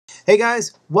Hey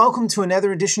guys, welcome to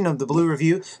another edition of the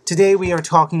Blu-Review. Today we are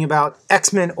talking about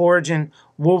X-Men Origin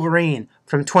Wolverine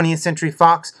from 20th Century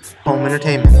Fox Home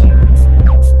Entertainment.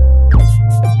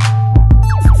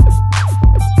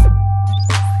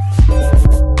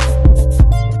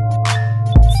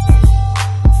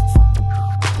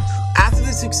 After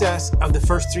the success of the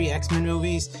first three X-Men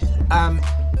movies,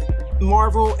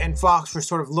 Marvel and Fox were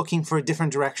sort of looking for a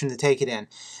different direction to take it in.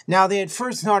 Now, they had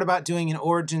first thought about doing an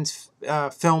Origins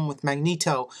film with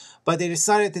Magneto, but they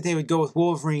decided that they would go with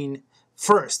Wolverine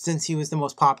first, since he was the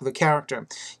most popular character.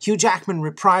 Hugh Jackman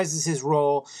reprises his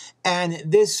role, and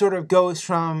this sort of goes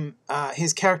from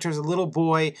his character as a little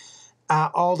boy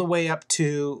all the way up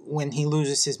to when he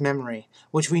loses his memory,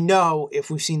 which we know if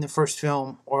we've seen the first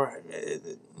film or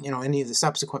any of the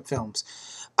subsequent films.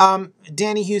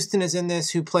 Danny Huston is in this,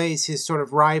 who plays his sort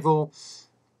of rival,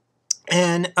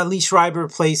 and Lee Schreiber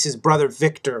plays his brother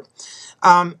Victor.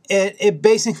 It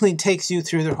basically takes you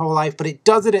through their whole life, but it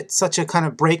does it at such a kind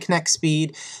of breakneck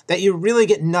speed that you really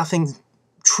get nothing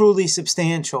truly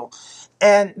substantial.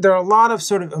 And there are a lot of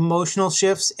sort of emotional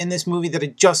shifts in this movie that I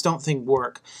just don't think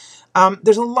work.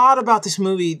 There's a lot about this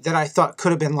movie that I thought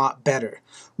could have been a lot better.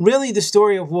 Really, the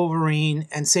story of Wolverine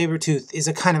and Sabretooth is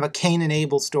a kind of a Cain and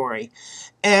Abel story.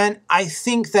 And I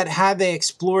think that had they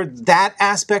explored that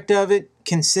aspect of it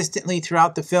consistently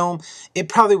throughout the film, it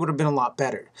probably would have been a lot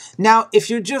better. Now, if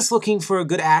you're just looking for a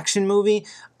good action movie,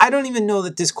 I don't even know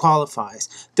that this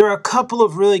qualifies. There are a couple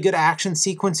of really good action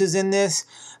sequences in this,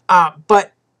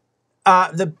 but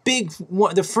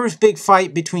the first big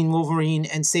fight between Wolverine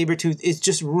and Sabretooth is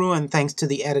just ruined thanks to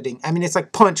the editing. I mean, it's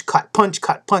like punch, cut, punch,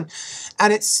 cut, punch.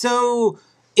 And it's so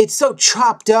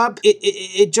chopped up,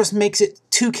 it just makes it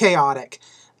too chaotic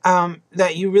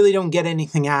that you really don't get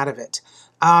anything out of it.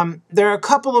 There are a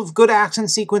couple of good action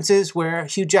sequences where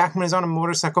Hugh Jackman is on a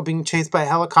motorcycle being chased by a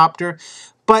helicopter,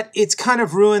 but it's kind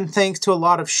of ruined thanks to a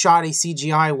lot of shoddy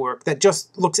CGI work that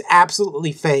just looks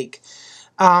absolutely fake.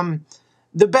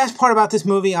 The best part about this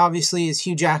movie, obviously, is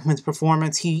Hugh Jackman's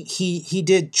performance. He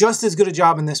did just as good a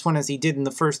job in this one as he did in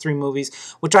the first three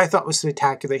movies, which I thought was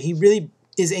spectacular. He really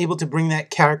is able to bring that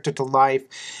character to life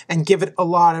and give it a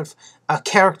lot of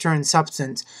character and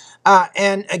substance.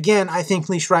 And again, I think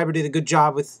Lee Schreiber did a good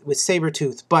job with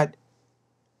Sabretooth, but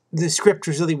the script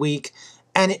was really weak,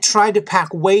 and it tried to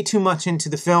pack way too much into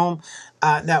the film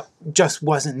that just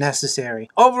wasn't necessary.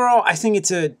 Overall, I think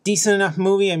it's a decent enough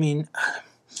movie. I mean,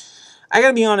 I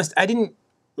gotta be honest, I didn't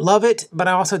love it, but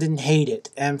I also didn't hate it.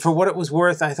 And for what it was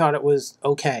worth, I thought it was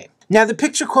okay. Now, the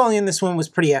picture quality in this one was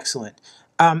pretty excellent.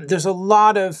 There's a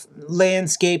lot of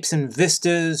landscapes and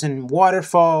vistas and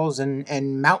waterfalls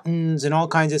and mountains and all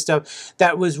kinds of stuff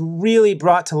that was really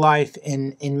brought to life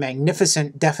in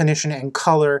magnificent definition and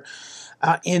color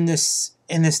in this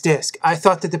disc. I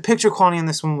thought that the picture quality on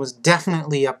this one was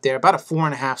definitely up there, about a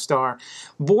 4.5 star,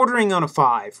 bordering on a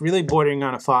 5, really bordering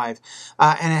on a 5,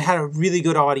 and it had a really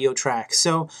good audio track.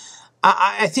 So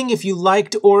I think if you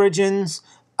liked Origins,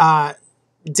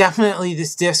 definitely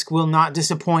this disc will not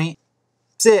disappoint.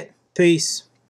 That's it. Peace.